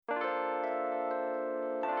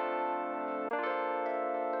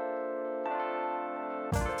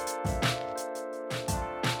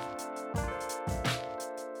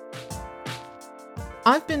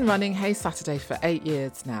I've been running Hey Saturday for 8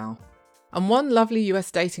 years now, and one lovely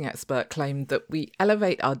US dating expert claimed that we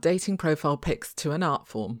elevate our dating profile pics to an art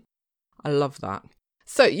form. I love that.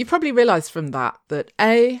 So you probably realised from that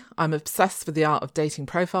A, I'm obsessed with the art of dating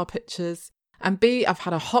profile pictures, and B, I've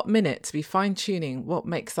had a hot minute to be fine-tuning what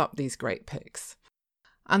makes up these great pics.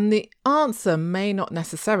 And the answer may not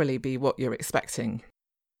necessarily be what you're expecting.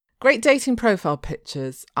 Great dating profile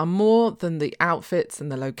pictures are more than the outfits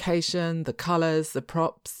and the location, the colours, the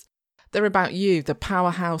props. They're about you, the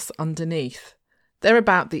powerhouse underneath. They're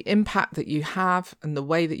about the impact that you have and the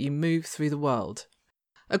way that you move through the world.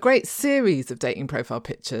 A great series of dating profile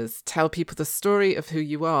pictures tell people the story of who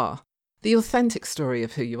you are, the authentic story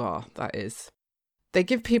of who you are, that is. They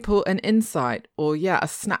give people an insight or, a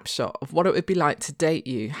snapshot of what it would be like to date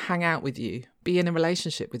you, hang out with you, be in a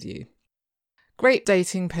relationship with you. Great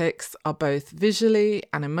dating pics are both visually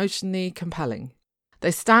and emotionally compelling. They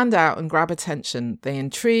stand out and grab attention. They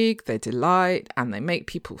intrigue, they delight, and they make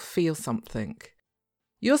people feel something.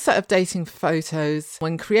 Your set of dating photos,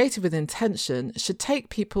 when created with intention, should take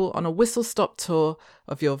people on a whistle-stop tour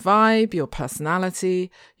of your vibe, your personality,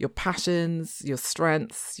 your passions, your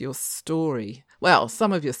strengths, your story. Well,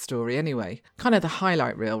 some of your story anyway. Kind of the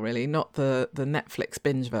highlight reel, really, not the Netflix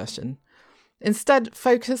binge version. Instead,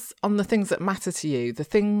 focus on the things that matter to you, the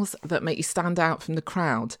things that make you stand out from the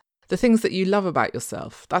crowd, the things that you love about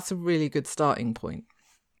yourself. That's a really good starting point.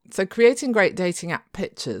 So creating great dating app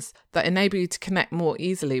pictures that enable you to connect more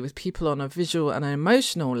easily with people on a visual and an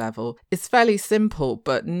emotional level is fairly simple,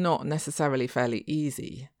 but not necessarily fairly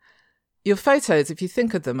easy. Your photos, if you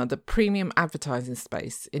think of them, are the premium advertising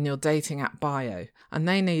space in your dating app bio, and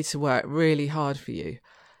they need to work really hard for you.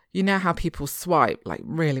 You know how people swipe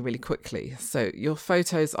really, really quickly. So your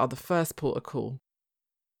photos are the first port of call.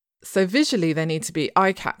 So visually, they need to be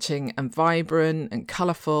eye-catching and vibrant and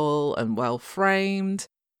colourful and well-framed,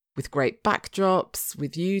 with great backdrops,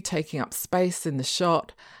 with you taking up space in the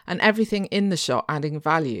shot and everything in the shot adding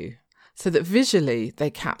value, so that visually they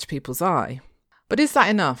catch people's eye. But is that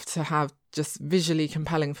enough to have just visually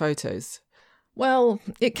compelling photos? Well,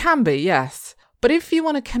 it can be, yes. But if you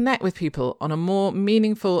want to connect with people on a more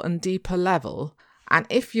meaningful and deeper level, and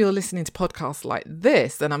if you're listening to podcasts like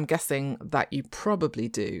this, then I'm guessing that you probably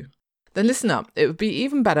do, then listen up. It would be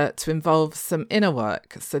even better to involve some inner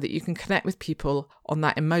work so that you can connect with people on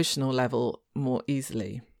that emotional level more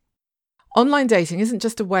easily. Online dating isn't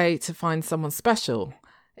just a way to find someone special.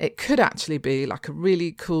 It could actually be like a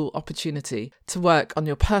really cool opportunity to work on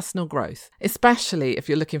your personal growth, especially if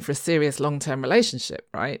you're looking for a serious long-term relationship,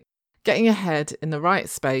 right? Getting your head in the right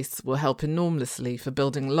space will help enormously for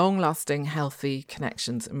building long-lasting, healthy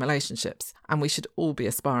connections and relationships, and we should all be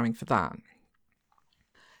aspiring for that.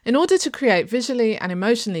 In order to create visually and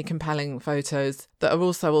emotionally compelling photos that are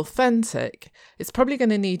also authentic, it's probably going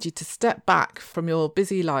to need you to step back from your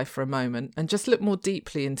busy life for a moment and just look more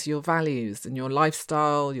deeply into your values and your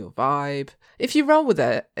lifestyle, your vibe. If you roll with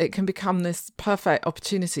it, it can become this perfect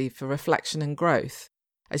opportunity for reflection and growth,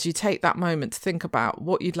 as you take that moment to think about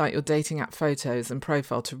what you'd like your dating app photos and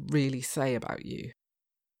profile to really say about you.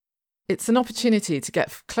 It's an opportunity to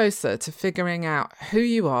get closer to figuring out who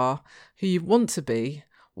you are, who you want to be,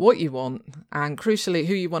 what you want, and crucially,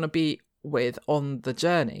 who you want to be with on the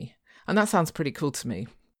journey. And that sounds pretty cool to me.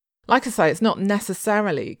 Like I say, it's not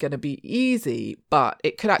necessarily going to be easy, but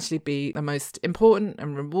it could actually be the most important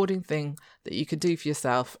and rewarding thing that you could do for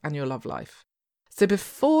yourself and your love life. So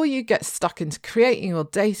before you get stuck into creating your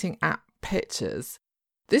dating app pictures,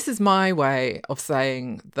 this is my way of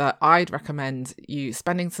saying that I'd recommend you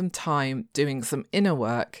spending some time doing some inner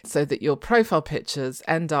work so that your profile pictures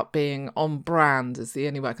end up being on brand, is the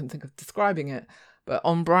only way I can think of describing it, but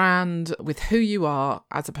on brand with who you are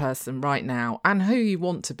as a person right now and who you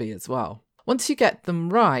want to be as well. Once you get them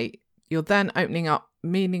right, you're then opening up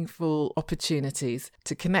meaningful opportunities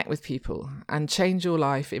to connect with people and change your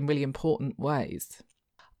life in really important ways.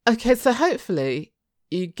 Okay, so hopefully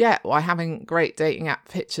you get why having great dating app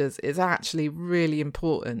pictures is actually really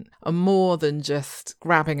important and more than just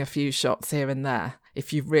grabbing a few shots here and there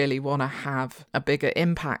if you really want to have a bigger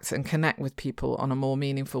impact and connect with people on a more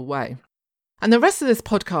meaningful way. And the rest of this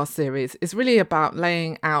podcast series is really about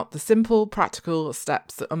laying out the simple, practical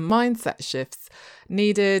steps and mindset shifts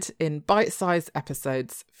needed in bite-sized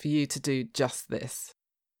episodes for you to do just this.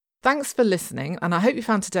 Thanks for listening, and I hope you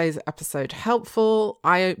found today's episode helpful,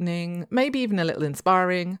 eye-opening, maybe even a little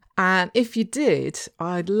inspiring. And if you did,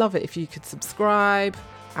 I'd love it if you could subscribe.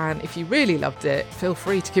 And if you really loved it, feel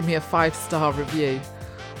free to give me a 5-star review.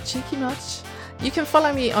 Cheeky much? You can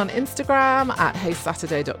follow me on Instagram at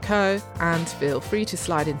heysaturday.co and feel free to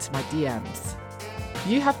slide into my DMs.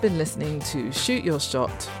 You have been listening to Shoot Your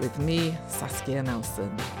Shot with me, Saskia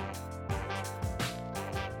Nelson.